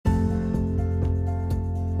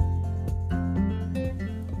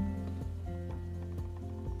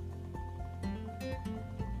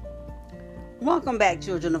Welcome back,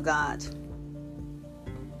 children of God.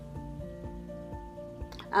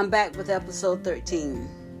 I'm back with episode 13.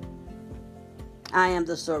 I am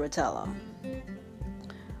the storyteller.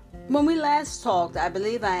 When we last talked, I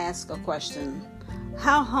believe I asked a question.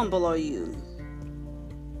 How humble are you?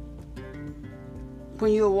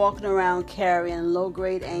 When you're walking around carrying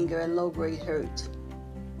low-grade anger and low-grade hurt.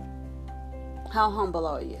 How humble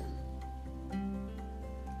are you?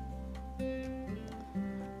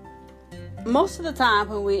 Most of the time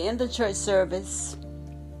when we're in the church service,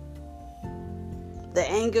 the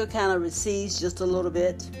anger kind of recedes just a little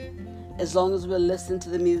bit, as long as we're listening to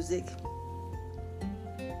the music,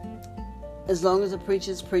 as long as the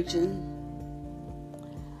preacher's preaching.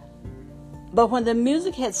 But when the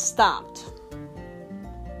music has stopped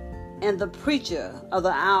and the preacher of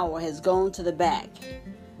the hour has gone to the back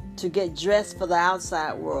to get dressed for the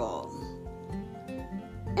outside world,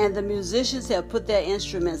 and the musicians have put their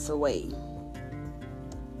instruments away,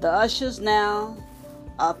 the ushers now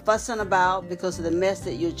are fussing about because of the mess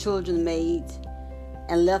that your children made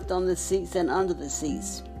and left on the seats and under the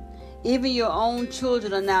seats. Even your own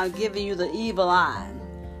children are now giving you the evil eye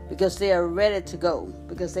because they are ready to go,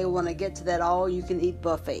 because they want to get to that all-you-can-eat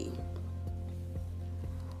buffet.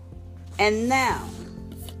 And now,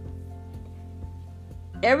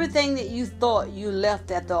 everything that you thought you left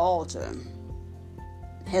at the altar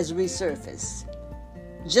has resurfaced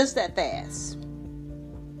just that fast.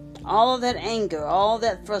 All of that anger, all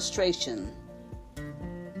that frustration,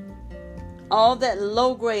 all that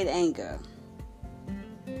low-grade anger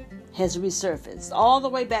has resurfaced all the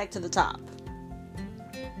way back to the top.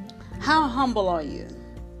 How humble are you?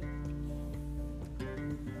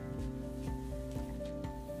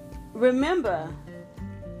 Remember,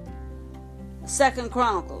 2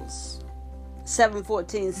 Chronicles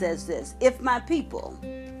 7:14 says this: If my people,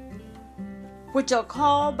 which are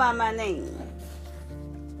called by my name,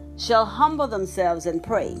 shall humble themselves and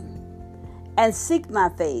pray, and seek my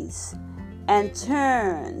face, and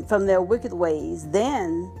turn from their wicked ways,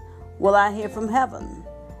 then will I hear from heaven,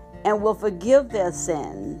 and will forgive their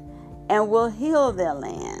sin, and will heal their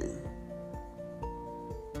land.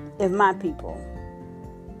 If my people,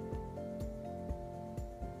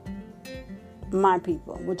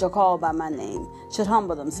 which are called by my name, should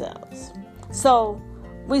humble themselves. So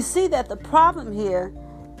we see that the problem here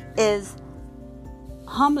is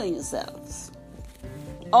humbling yourselves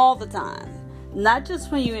all the time. Not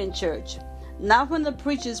just when you're in church, not when the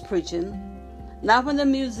preacher's preaching, not when the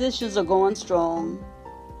musicians are going strong,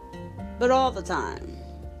 but all the time.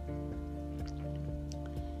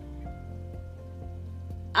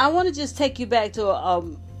 I want to just take you back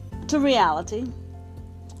to reality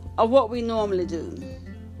of what we normally do.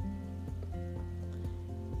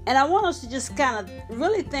 And I want us to just kind of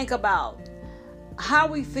really think about how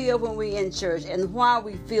we feel when we're in church and why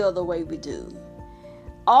we feel the way we do.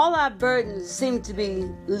 All our burdens seem to be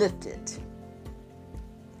lifted.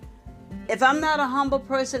 If I'm not a humble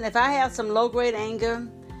person, if I have some low-grade anger,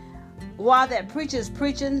 while that preacher is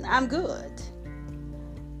preaching, I'm good,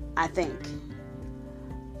 I think.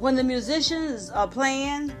 When the musicians are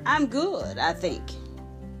playing, I'm good, I think.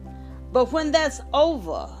 But when that's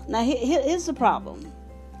over, now here's the problem.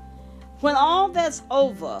 When all that's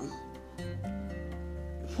over,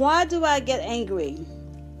 why do I get angry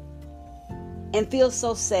and feel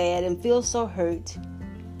so sad and feel so hurt?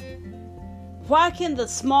 Why can the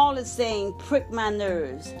smallest thing prick my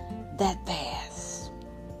nerves that fast?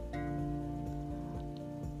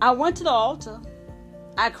 I went to the altar.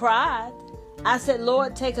 I cried. I said,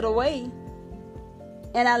 Lord, take it away.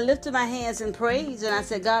 And I lifted my hands in praise and I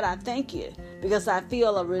said, God, I thank you, because I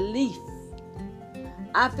feel a relief.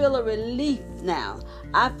 I feel a relief now.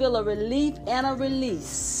 I feel a relief and a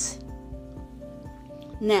release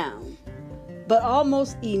now. But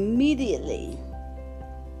almost immediately,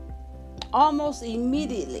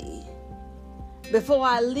 before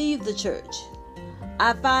I leave the church,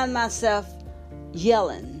 I find myself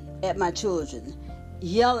yelling at my children,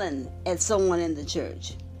 yelling at someone in the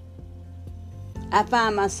church. I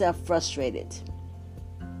find myself frustrated.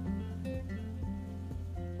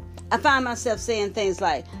 I find myself saying things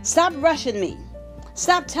like, stop rushing me.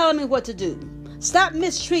 Stop telling me what to do. Stop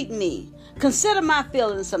mistreating me. Consider my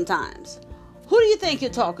feelings sometimes. Who do you think you're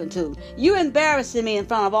talking to? You're embarrassing me in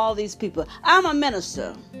front of all these people. I'm a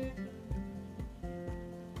minister.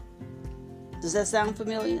 Does that sound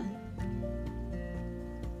familiar?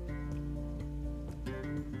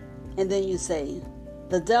 And then you say,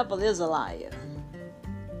 the devil is a liar.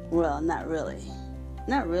 Well, not really.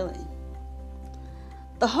 Not really.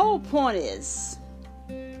 The whole point is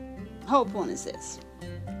this.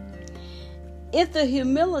 If the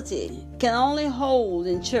humility can only hold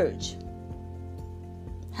in church,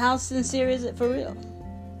 how sincere is it for real?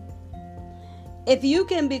 If you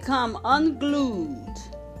can become unglued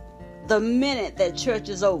the minute that church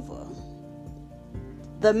is over,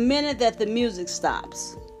 the minute that the music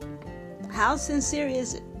stops, how sincere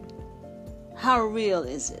is it? How real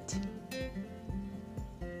is it?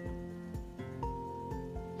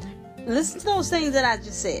 Listen to those things that I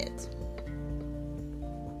just said.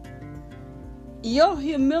 Your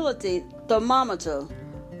humility thermometer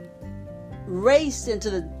raced into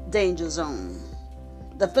the danger zone.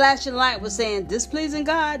 The flashing light was saying, displeasing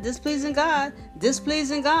God, displeasing God,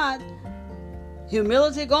 displeasing God.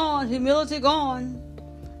 Humility gone, humility gone.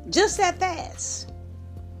 Just that fast.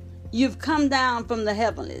 You've come down from the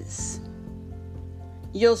heavenlies.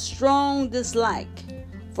 Your strong dislike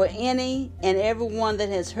for any and everyone that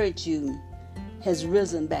has hurt you has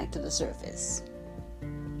risen back to the surface.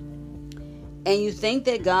 And you think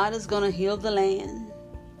that God is going to heal the land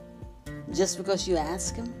just because you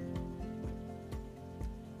ask Him?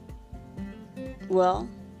 Well,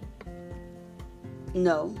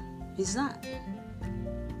 no, He's not.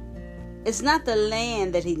 It's not the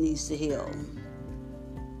land that He needs to heal.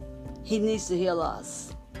 He needs to heal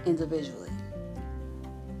us individually.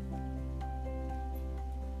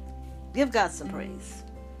 Give God some praise.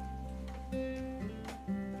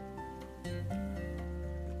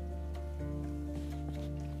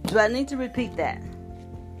 Do I need to repeat that?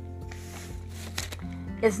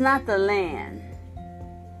 It's not the land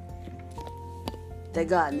that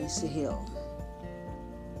God needs to heal.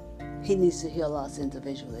 He needs to heal us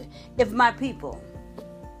individually. If my people,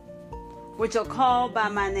 which are called by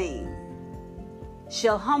my name,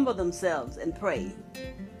 shall humble themselves and pray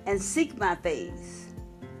and seek my face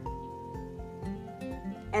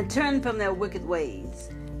and turn from their wicked ways,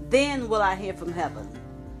 then will I hear from heaven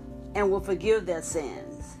and will forgive their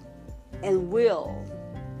sins and will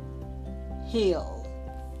heal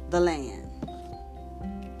the land.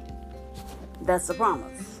 That's the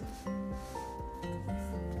promise.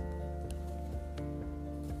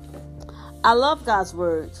 I love God's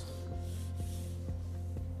words.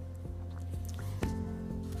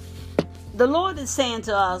 The Lord is saying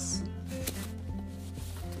to us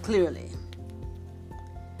clearly,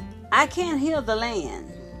 I can't heal the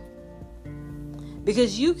land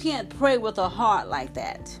because you can't pray with a heart like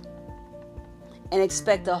that and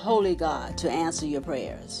expect a holy God to answer your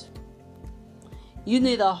prayers. You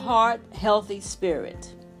need a heart-healthy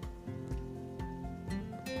spirit.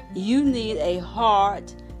 You need a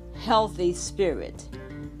heart-healthy spirit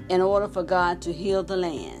in order for God to heal the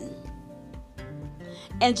land.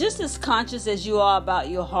 And just as conscious as you are about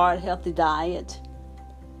your heart-healthy diet,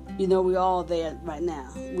 you know, we're all there right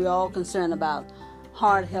now. We're all concerned about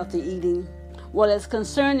heart-healthy eating. Well, as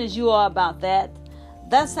concerned as you are about that,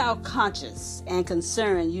 that's how conscious and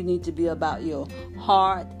concerned you need to be about your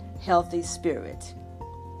heart-healthy spirit.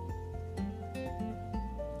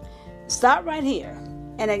 Stop right here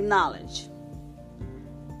and acknowledge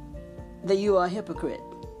that you are a hypocrite,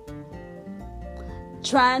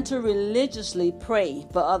 trying to religiously pray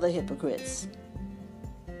for other hypocrites.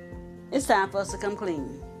 It's time for us to come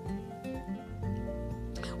clean.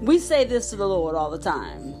 We say this to the Lord all the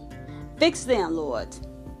time. Fix them, Lord.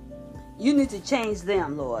 You need to change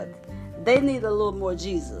them, Lord. They need a little more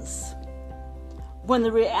Jesus. When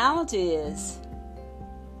the reality is,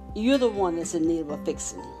 you're the one that's in need of a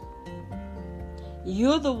fixing.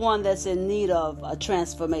 You're the one that's in need of a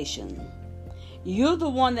transformation. You're the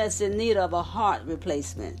one that's in need of a heart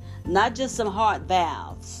replacement. Not just some heart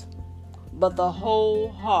valves, but the whole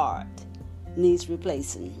heart needs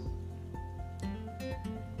replacing.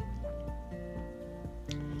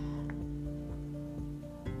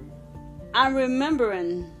 I'm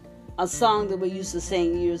remembering a song that we used to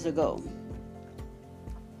sing years ago.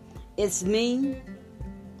 It's me,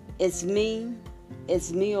 it's me,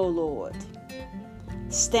 it's me, oh Lord,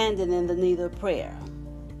 standing in the need of prayer.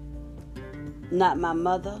 Not my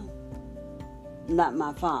mother, not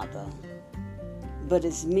my father, but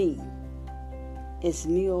it's me,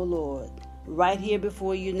 oh Lord, right here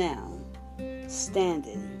before you now,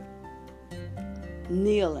 standing,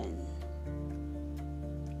 kneeling,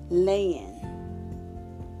 laying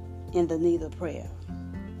in the need of prayer.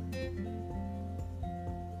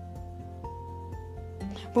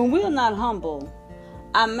 When we're not humble,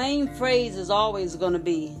 our main phrase is always going to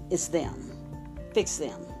be, it's them. Fix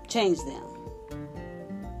them. Change them.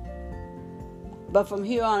 But from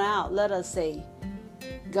here on out, let us say,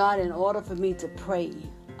 God, in order for me to pray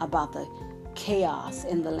about the chaos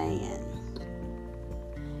in the land,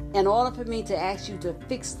 in order for me to ask you to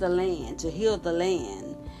fix the land, to heal the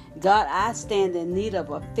land, God, I stand in need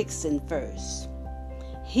of a fixing first.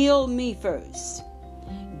 Heal me first.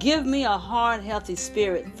 Give me a heart, healthy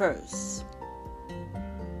spirit first.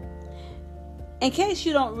 In case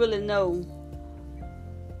you don't really know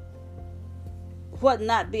what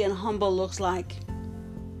not being humble looks like,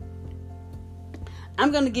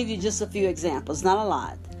 I'm going to give you just a few examples, not a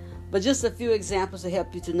lot, but just a few examples to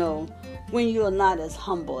help you to know when you are not as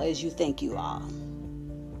humble as you think you are.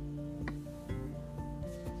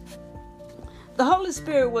 The Holy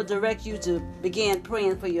Spirit will direct you to begin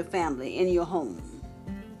praying for your family in your home.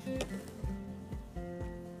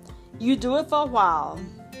 You do it for a while,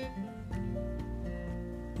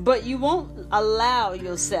 but you won't allow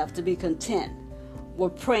yourself to be content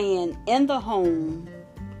with praying in the home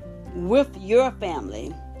with your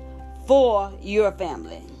family, for your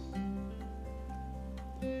family.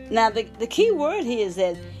 Now, the key word here is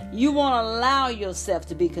that you won't allow yourself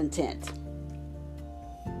to be content.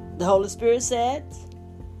 The Holy Spirit said,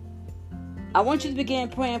 I want you to begin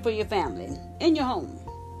praying for your family in your home.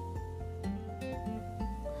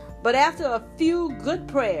 But after a few good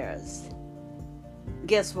prayers,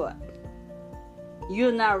 guess what?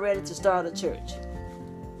 You're not ready to start a church.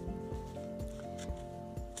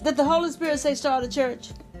 Did the Holy Spirit say start a church?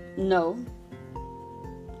 No.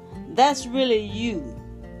 That's really you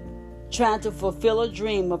trying to fulfill a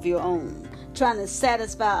dream of your own, trying to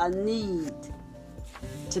satisfy a need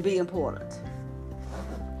to be important.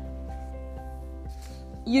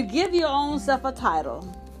 You give your own self a title,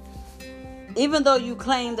 even though you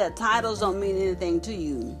claim that titles don't mean anything to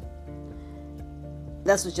you.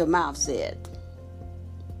 That's what your mouth said.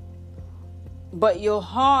 But your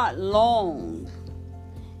heart longed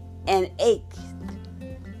and ached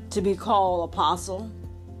to be called apostle,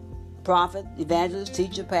 prophet, evangelist,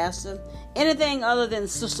 teacher, pastor, anything other than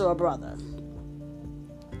sister or brother.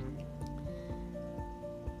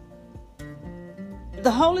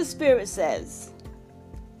 The Holy Spirit says,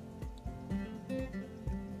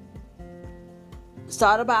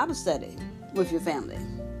 start a Bible study with your family.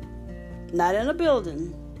 Not in a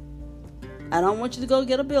building. I don't want you to go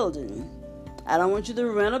get a building. I don't want you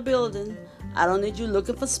to rent a building. I don't need you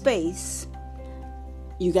looking for space.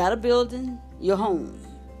 You got a building, your home.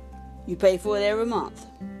 You pay for it every month.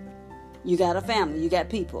 You got a family, you got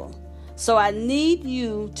people. So I need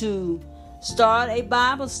you to start a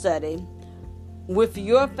Bible study with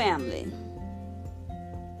your family.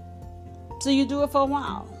 So you do it for a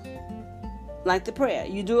while. Like the prayer,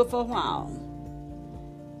 you do it for a while.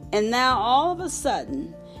 And now all of a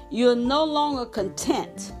sudden, you're no longer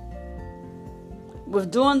content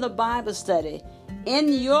with doing the Bible study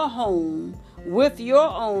in your home with your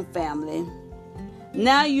own family.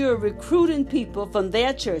 Now you're recruiting people from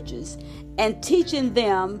their churches and teaching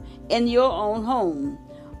them in your own home.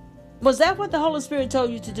 Was that what the Holy Spirit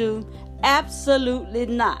told you to do? Absolutely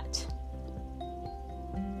not.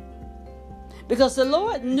 Because the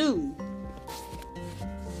Lord knew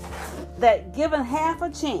that given half a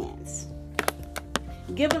chance,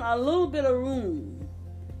 given a little bit of room,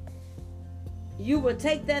 you would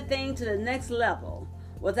take that thing to the next level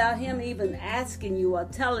without Him even asking you or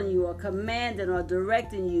telling you or commanding or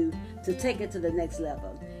directing you to take it to the next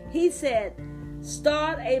level. He said,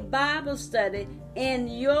 start a Bible study in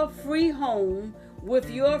your free home with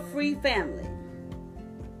your free family.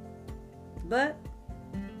 But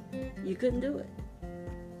you couldn't do it.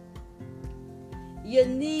 Your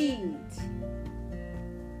need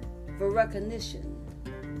for recognition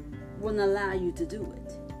wouldn't allow you to do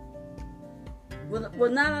it.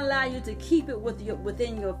 Will not allow you to keep it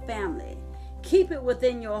within your family. Keep it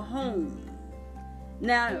within your home.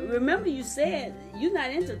 Now, remember you said you're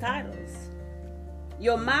not into titles.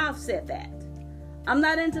 Your mouth said that. I'm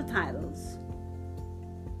not into titles.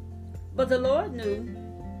 But the Lord knew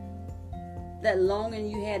that longing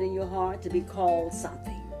you had in your heart to be called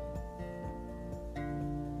something.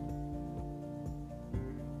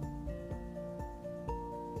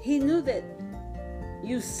 He knew that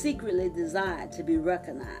you secretly desired to be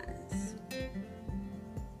recognized.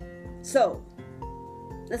 So,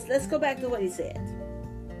 let's go back to what He said.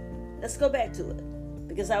 Let's go back to it,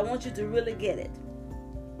 because I want you to really get it.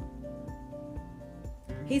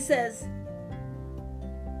 He says,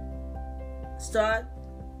 start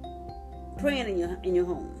praying in your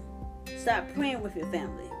home. Start praying with your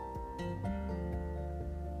family.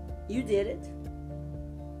 You did it,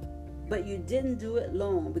 but you didn't do it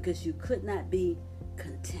long because you could not be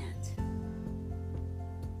content.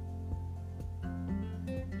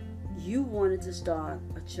 You wanted to start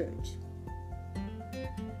a church.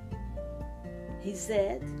 He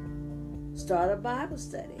said, start a Bible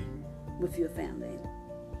study with your family.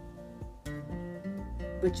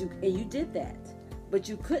 But you did that. But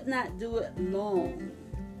you could not do it long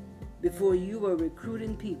before you were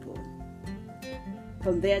recruiting people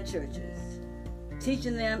from their churches,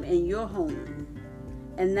 teaching them in your home.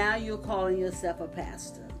 And now you're calling yourself a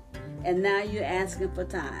pastor. And now you're asking for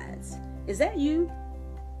tithes. Is that you?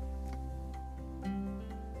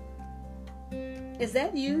 Is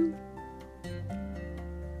that you?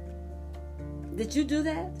 Did you do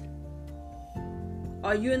that?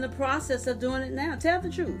 Are you in the process of doing it now? Tell the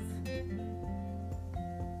truth.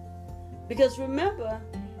 Because remember,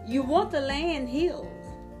 you want the land healed.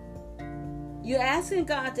 You're asking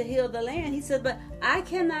God to heal the land. He said, but I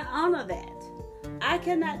cannot honor that. I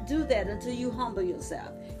cannot do that until you humble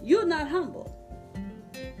yourself. You're not humble.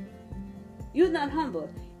 You're not humble.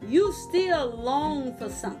 You still long for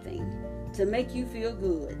something to make you feel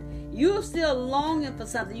good. You're still longing for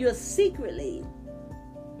something. You're secretly,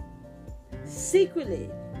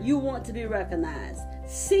 you want to be recognized.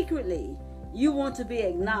 Secretly, you want to be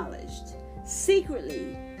acknowledged.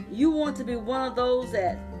 Secretly, you want to be one of those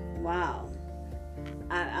that, wow,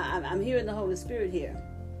 I'm hearing the Holy Spirit here.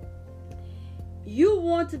 You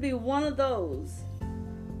want to be one of those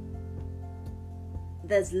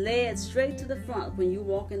that's led straight to the front when you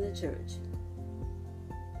walk in the church.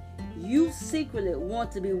 You secretly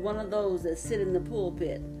want to be one of those that sit in the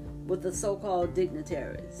pulpit with the so-called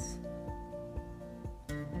dignitaries.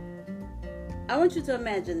 I want you to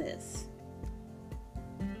imagine this.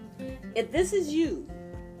 If this is you,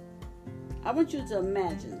 I want you to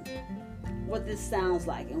imagine what this sounds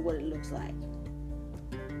like and what it looks like.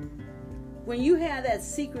 When you have that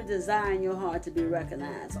secret desire in your heart to be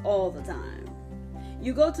recognized all the time,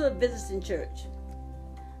 you go to a visiting church.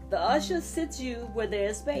 The usher sits you where there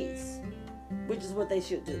is space, which is what they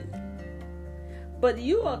should do. But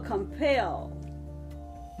you are compelled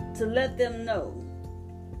to let them know,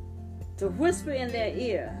 to whisper in their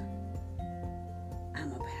ear,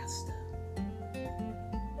 I'm a pastor.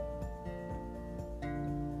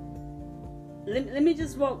 Let me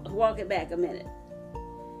just walk it back a minute.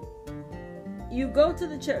 You go to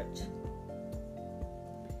the church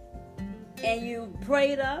and you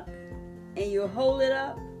pray it up and you hold it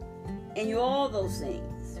up and you all those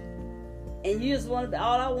things. And you just want to,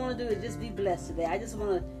 all I want to do is just be blessed today. I just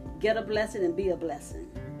want to get a blessing and be a blessing.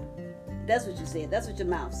 That's what you said. That's what your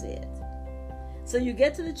mouth said. So you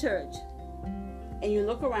get to the church and you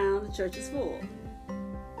look around, the church is full.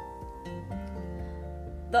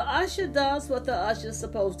 The usher does what the usher is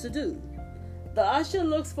supposed to do. The usher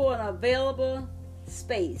looks for an available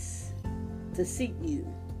space to seat you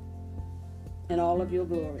in all of your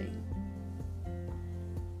glory.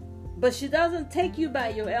 But she doesn't take you by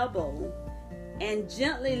your elbow and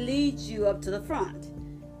gently leads you up to the front.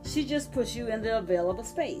 She just puts you in the available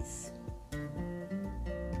space.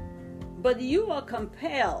 But you are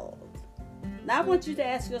compelled. Now I want you to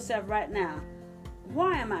ask yourself right now,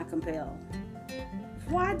 why am I compelled?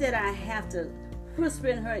 Why did I have to whisper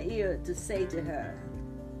in her ear to say to her,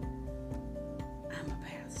 I'm a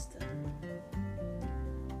pastor.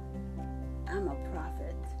 I'm a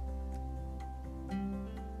prophet.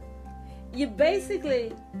 You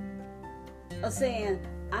basically are saying,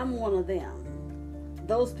 I'm one of them.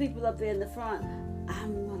 Those people up there in the front,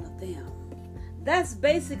 I'm one of them. That's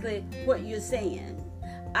basically what you're saying.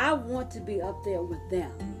 I want to be up there with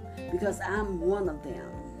them because I'm one of them.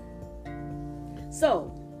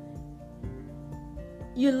 So,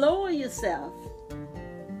 you lower yourself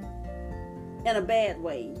in a bad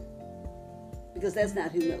way because that's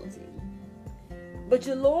not humility. But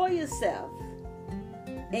you lower yourself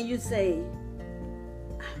and you say,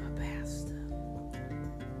 I'm a pastor.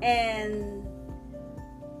 And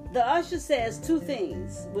the usher says two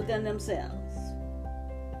things within themselves.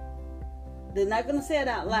 They're not going to say it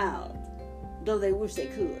out loud, though they wish they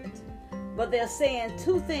could. But they're saying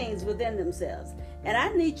two things within themselves. And I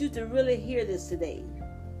need you to really hear this today.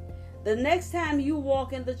 The next time you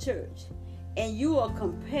walk in the church and you are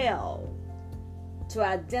compelled to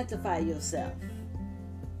identify yourself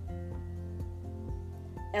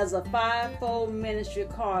as a fivefold ministry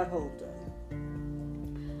card holder,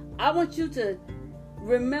 I want you to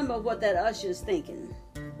remember what that usher is thinking.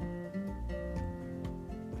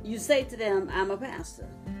 You say to them, I'm a pastor.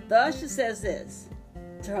 The usher says this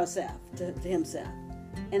to herself, to himself.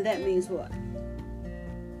 And that means what?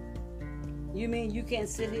 You mean you can't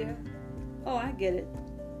sit here? Oh, I get it.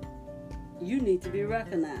 You need to be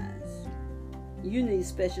recognized. You need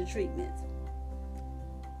special treatment.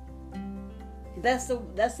 That's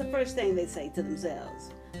the first thing they say to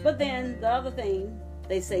themselves. But then the other thing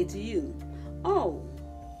they say to you, oh,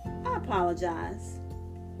 I apologize.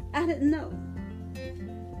 I didn't know.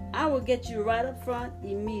 I will get you right up front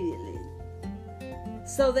immediately.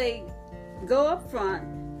 So they go up front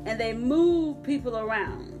and they move people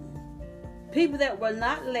around. People that were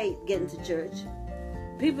not late getting to church.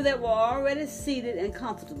 People that were already seated and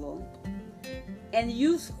comfortable. And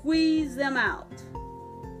you squeeze them out.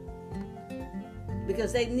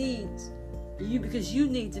 Because they need you, because you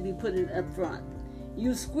need to be put in up front.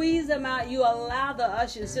 You squeeze them out. You allow the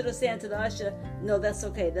usher, instead of saying to the usher, no, that's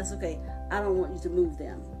okay. I don't want you to move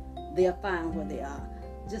them. They're fine where they are.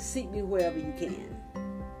 Just seat me wherever you can.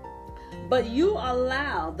 But you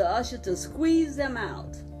allow the usher to squeeze them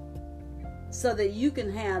out so that you can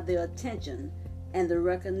have their attention and the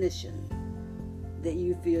recognition that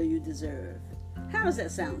you feel you deserve. How does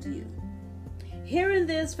that sound to you? Hearing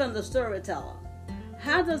this from the storyteller,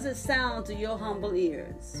 how does it sound to your humble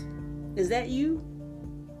ears? Is that you?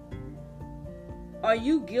 Are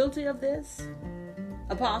you guilty of this?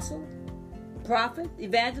 Apostle, prophet,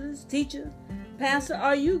 evangelist, teacher, pastor,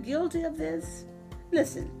 are you guilty of this?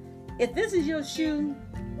 Listen, if this is your shoe,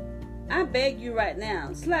 I beg you right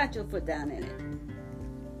now, slide your foot down in it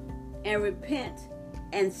and repent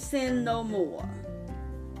and sin no more.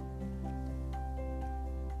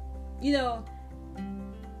 You know,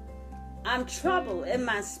 I'm troubled in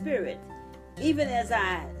my spirit even as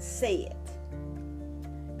I say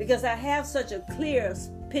it, because I have such a clear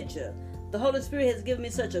picture. The Holy Spirit has given me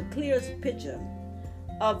such a clear picture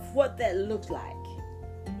of what that looks like,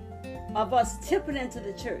 of us tipping into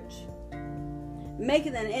the church,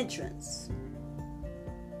 making an entrance,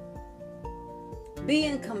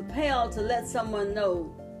 being compelled to let someone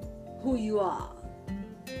know who you are,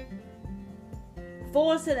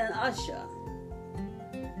 forcing an usher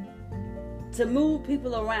to move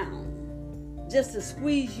people around just to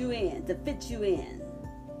squeeze you in, to fit you in,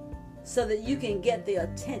 so that you can get the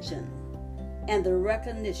attention and the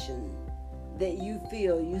recognition that you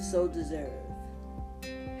feel you so deserve.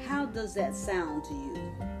 How does that sound to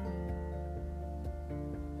you?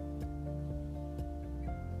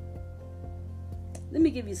 Let me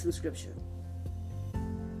give you some scripture.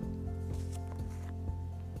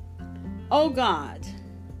 O God,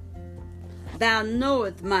 thou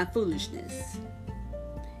knowest my foolishness,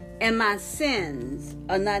 and my sins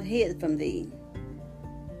are not hid from thee.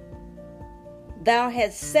 Thou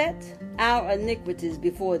hast set our iniquities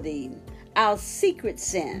before thee, our secret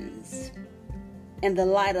sins, in the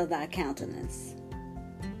light of thy countenance.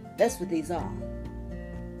 That's what these are.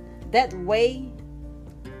 That way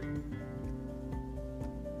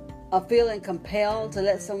of feeling compelled to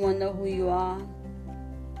let someone know who you are,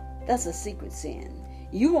 that's a secret sin.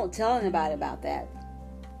 You won't tell anybody about that.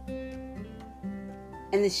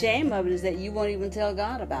 And the shame of it is that you won't even tell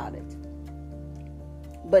God about it.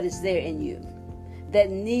 But it's there in you. That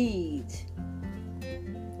need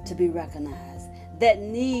to be recognized. That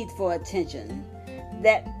need for attention.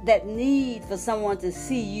 That need for someone to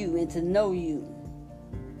see you and to know you.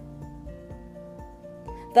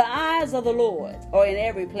 The eyes of the Lord are in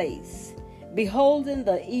every place, beholding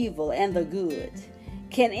the evil and the good.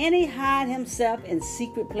 Can any hide himself in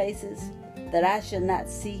secret places that I should not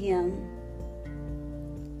see him?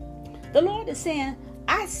 The Lord is saying,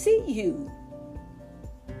 I see you.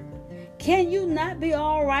 Can you not be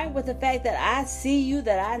all right with the fact that I see you,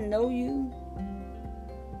 that I know you?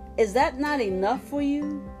 Is that not enough for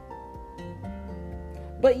you?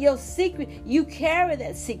 But your secret, you carry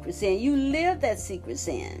that secret sin. You live that secret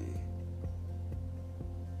sin.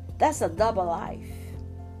 That's a double life.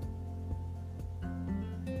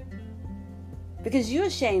 Because you're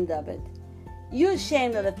ashamed of it. You're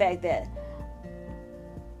ashamed of the fact that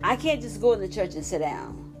I can't just go in the church and sit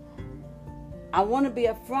down. I want to be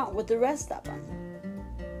up front with the rest of them.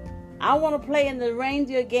 I want to play in the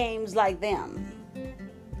reindeer games like them.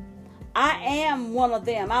 I am one of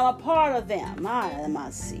them. I'm a part of them. I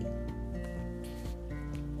see.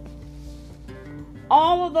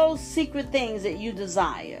 All of those secret things that you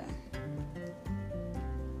desire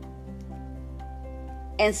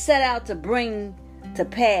and set out to bring to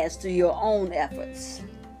pass through your own efforts.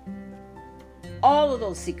 All of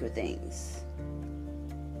those secret things.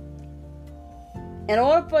 In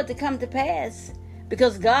order for it to come to pass,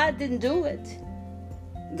 because God didn't do it,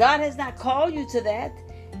 God has not called you to that,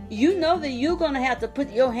 you know that you're going to have to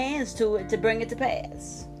put your hands to it to bring it to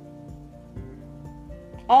pass.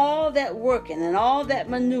 All that working and all that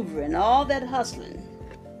maneuvering, all that hustling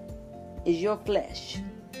is your flesh,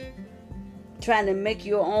 trying to make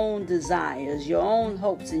your own desires, your own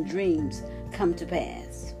hopes and dreams come to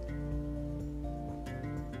pass.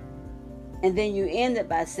 And then you end it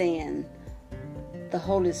by saying, the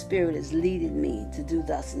Holy Spirit is leading me to do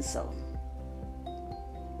thus and so.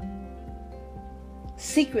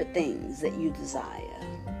 secret things that you desire.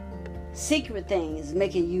 Secret things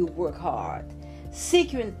making you work hard.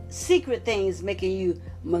 Secret things making you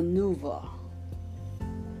maneuver.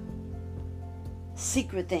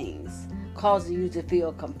 Secret things causing you to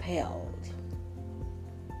feel compelled.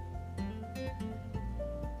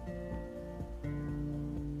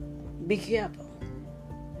 Be careful.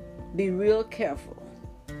 Be real careful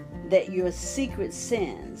that your secret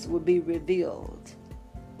sins will be revealed.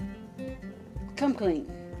 Come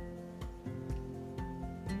clean.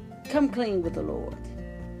 Come clean with the Lord.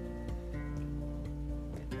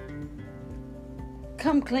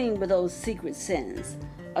 Come clean with those secret sins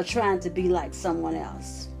of trying to be like someone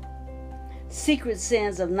else. Secret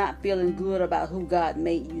sins of not feeling good about who God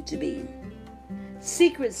made you to be.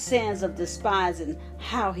 Secret sins of despising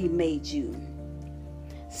how He made you.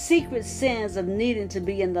 Secret sins of needing to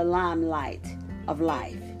be in the limelight of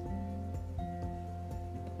life.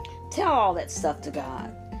 Tell all that stuff to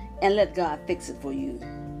God and let God fix it for you.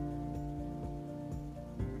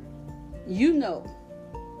 You know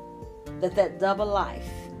that double life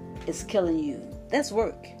is killing you. That's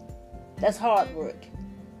work. That's hard work.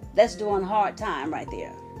 That's doing hard time right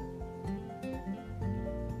there.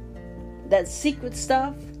 That secret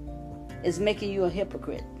stuff is making you a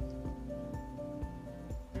hypocrite.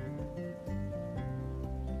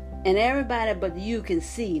 And everybody but you can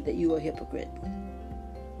see that you're a hypocrite.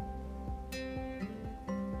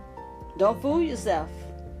 Don't fool yourself.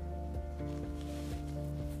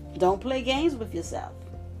 Don't play games with yourself.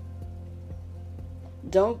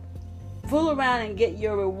 Don't fool around and get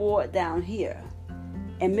your reward down here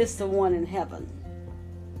and miss the one in heaven.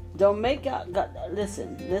 Don't make God,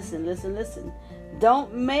 listen.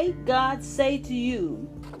 Don't make God say to you,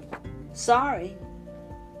 sorry,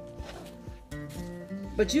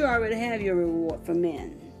 but you already have your reward from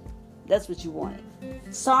men. That's what you wanted.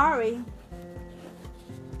 Sorry,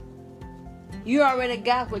 you already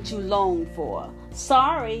got what you longed for.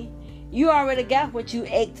 Sorry, you already got what you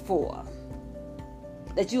ached for,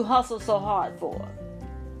 that you hustled so hard for,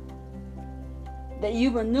 that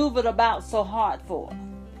you maneuvered about so hard for.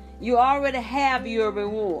 You already have your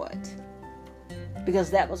reward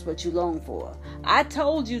because that was what you longed for. I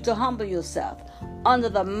told you to humble yourself under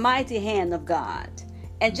the mighty hand of God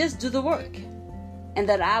and just do the work, and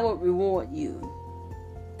that I would reward you.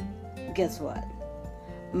 Guess what?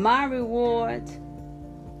 My reward,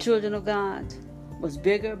 children of God, was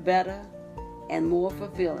bigger, better, and more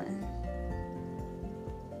fulfilling.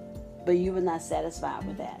 But you were not satisfied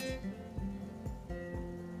with that.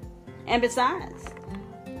 And besides,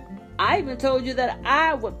 I even told you that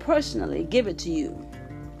I would personally give it to you.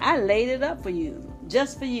 I laid it up for you,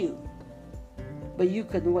 just for you. But you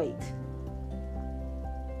couldn't wait.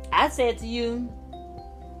 I said to you,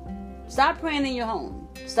 stop praying in your home.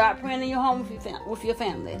 Start praying in your home with your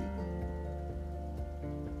family.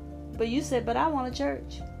 But you said, but I want a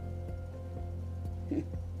church.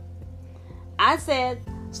 I said,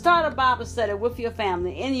 start a Bible study with your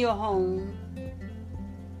family in your home.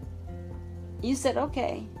 You said,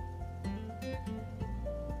 okay.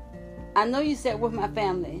 I know you said with my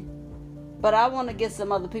family, but I want to get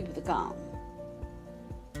some other people to come.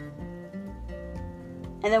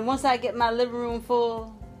 And then once I get my living room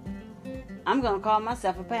full, I'm going to call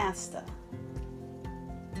myself a pastor.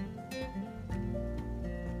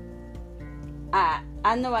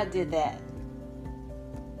 I know I did that.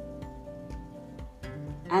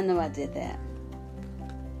 I know I did that.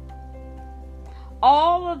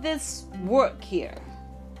 All of this work here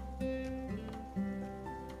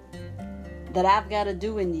that I've got to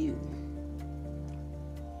do in you.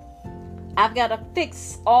 I've got to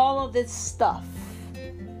fix all of this stuff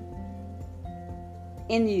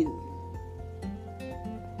in you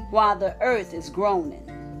while the earth is groaning,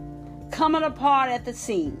 coming apart at the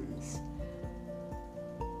seams.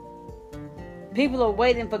 People are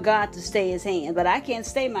waiting for God to stay His hand, but I can't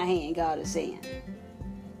stay my hand, God is saying.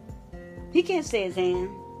 He can't stay His hand.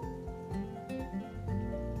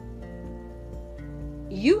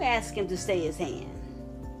 You ask Him to stay His hand.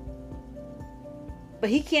 But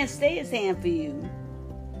He can't stay His hand for you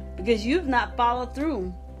because you've not followed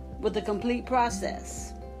through with the complete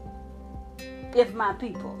process. If my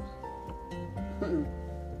people,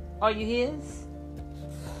 are you His?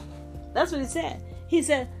 That's what He said. He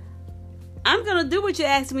said, I'm going to do what you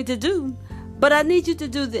asked me to do, but I need you to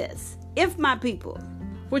do this. If my people,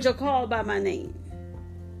 which are called by my name,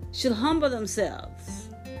 should humble themselves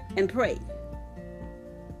and pray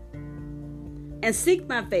and seek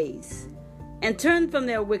my face and turn from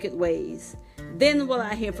their wicked ways, then will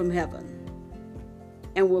I hear from heaven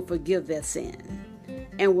and will forgive their sin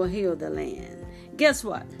and will heal the land. Guess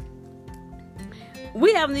what?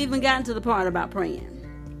 We haven't even gotten to the part about praying.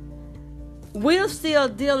 We're still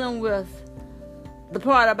dealing with the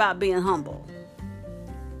part about being humble.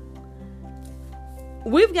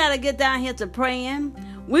 We've got to get down here to praying.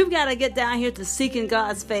 We've got to get down here to seeking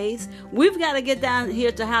God's face. We've got to get down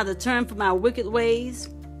here to how to turn from our wicked ways.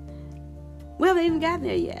 We haven't even gotten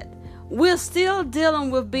there yet. We're still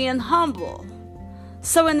dealing with being humble.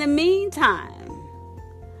 So in the meantime,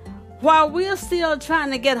 while we're still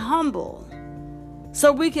trying to get humble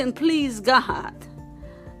so we can please God,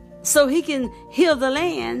 so he can heal the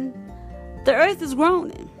land, the earth is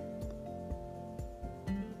groaning.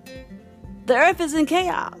 The earth is in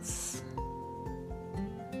chaos.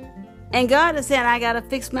 And God is saying, I got to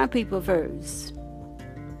fix my people first.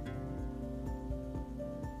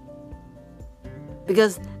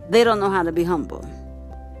 Because they don't know how to be humble.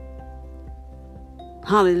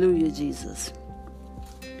 Hallelujah, Jesus.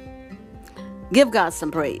 Give God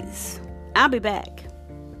some praise. I'll be back.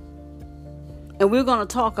 And we're going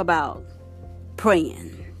to talk about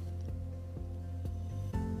praying.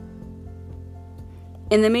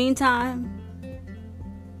 In the meantime,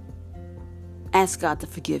 ask God to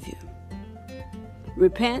forgive you.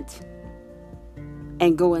 Repent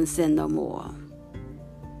and go and sin no more.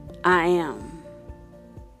 I am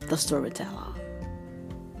the storyteller.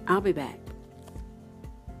 I'll be back.